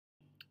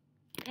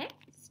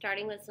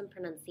starting with some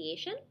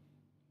pronunciation.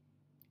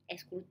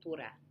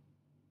 Escultura.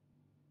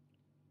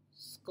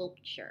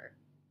 Sculpture.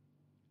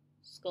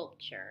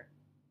 Sculpture.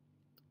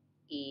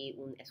 Y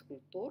un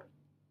escultor.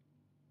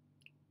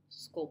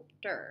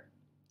 Sculptor.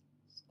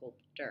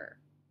 Sculptor.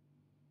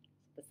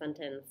 The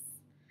sentence,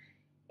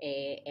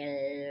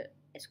 el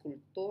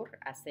escultor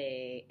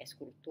hace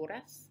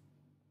esculturas.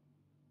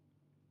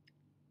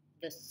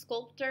 The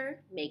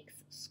sculptor makes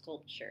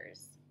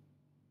sculptures.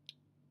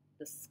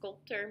 The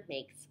sculptor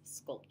makes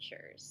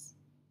sculptures.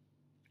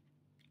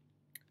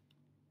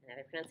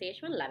 Another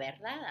pronunciation, la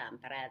verdad,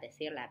 para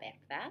decir la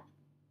verdad.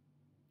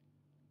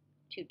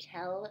 To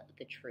tell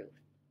the truth.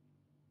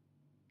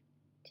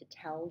 To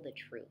tell the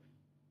truth.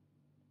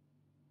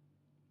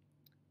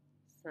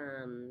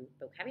 Some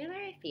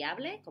vocabulary,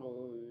 fiable, como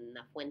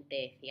una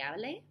fuente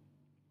fiable.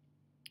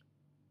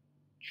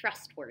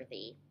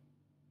 Trustworthy.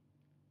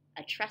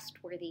 A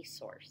trustworthy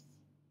source.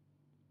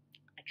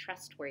 A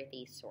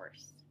trustworthy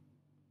source.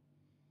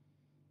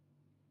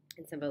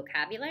 And some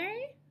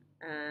vocabulary.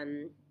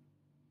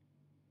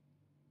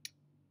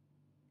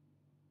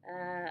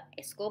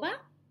 Escoba.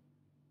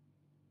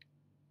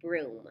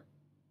 Broom.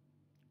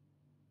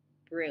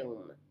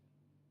 Broom.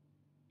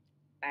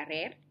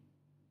 Barrer.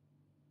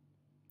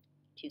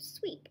 To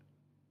sweep.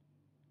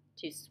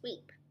 To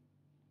sweep.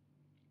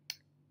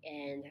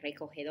 And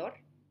recogedor.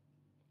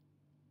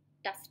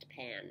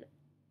 Dustpan.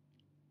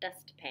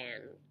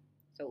 Dustpan.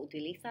 So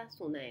utilizas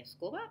una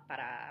escoba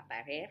para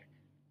barrer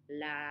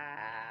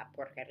la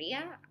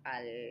porquería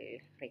al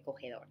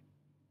recogedor.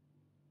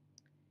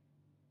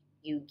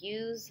 You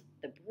use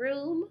the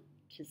broom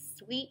to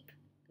sweep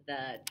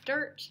the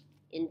dirt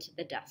into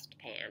the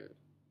dustpan.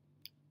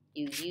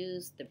 You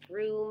use the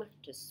broom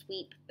to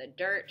sweep the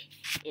dirt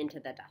into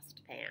the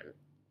dustpan.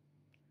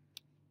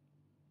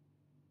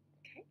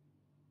 Okay.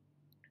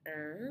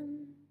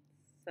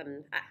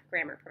 Some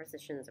grammar,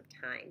 prepositions of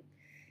time.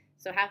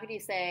 So how could you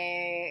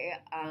say,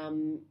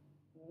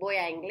 voy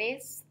a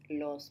inglés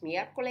los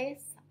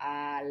miércoles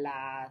a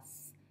la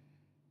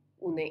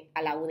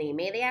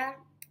 1:30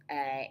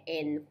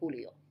 en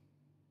julio?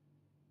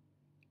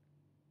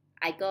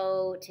 I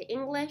go to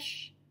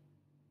English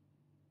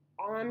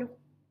on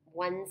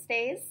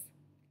Wednesdays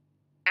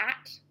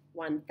at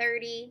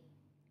 1:30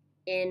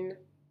 in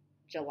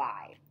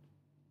July.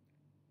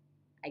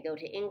 I go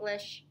to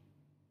English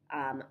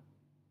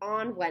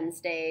on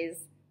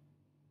Wednesdays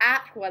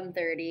at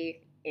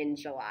 1:30 in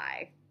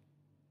July.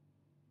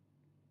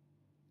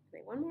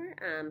 Okay, one more.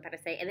 Para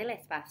say en el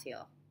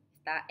espacio.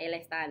 Él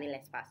está en el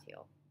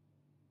espacio.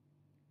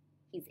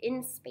 He's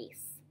in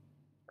space.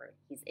 Or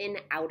he's in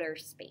outer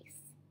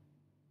space.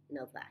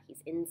 Know that.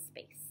 He's in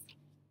space.